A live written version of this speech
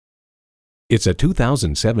It's a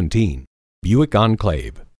 2017 Buick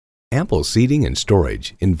Enclave. Ample seating and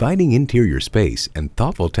storage, inviting interior space, and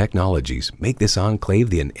thoughtful technologies make this Enclave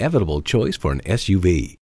the inevitable choice for an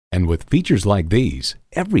SUV. And with features like these,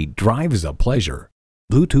 every drive is a pleasure.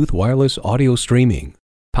 Bluetooth wireless audio streaming,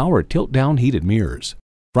 power tilt-down heated mirrors,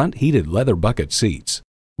 front heated leather bucket seats,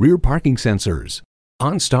 rear parking sensors,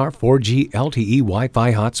 OnStar 4G LTE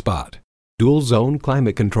Wi-Fi hotspot, dual zone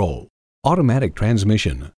climate control, automatic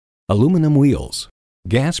transmission, aluminum wheels,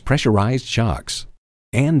 gas pressurized shocks,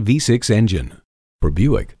 and V6 engine. For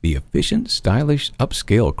Buick, the efficient, stylish,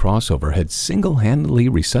 upscale crossover had single-handedly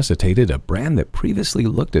resuscitated a brand that previously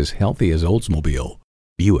looked as healthy as Oldsmobile.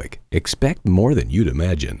 Buick, expect more than you'd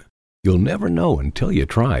imagine. You'll never know until you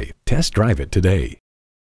try. Test drive it today.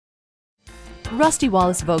 Rusty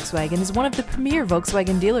Wallis Volkswagen is one of the premier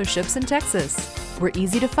Volkswagen dealerships in Texas. We're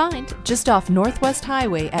easy to find just off Northwest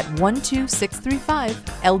Highway at 12635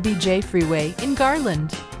 LBJ Freeway in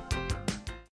Garland.